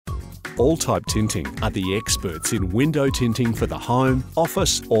All Type Tinting are the experts in window tinting for the home,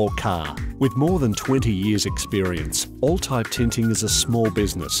 office or car. With more than 20 years' experience, All Type Tinting is a small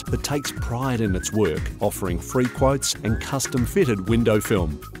business that takes pride in its work, offering free quotes and custom-fitted window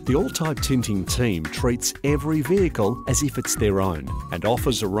film. The All Type Tinting team treats every vehicle as if it's their own and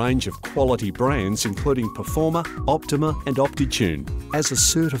offers a range of quality brands including Performer, Optima and OptiTune. As a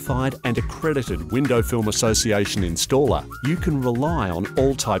certified and accredited Window Film Association installer, you can rely on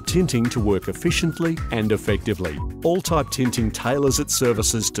All Type Tinting to work efficiently and effectively. All Type Tinting tailors its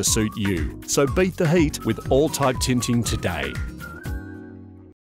services to suit you, so beat the heat with All Type Tinting today.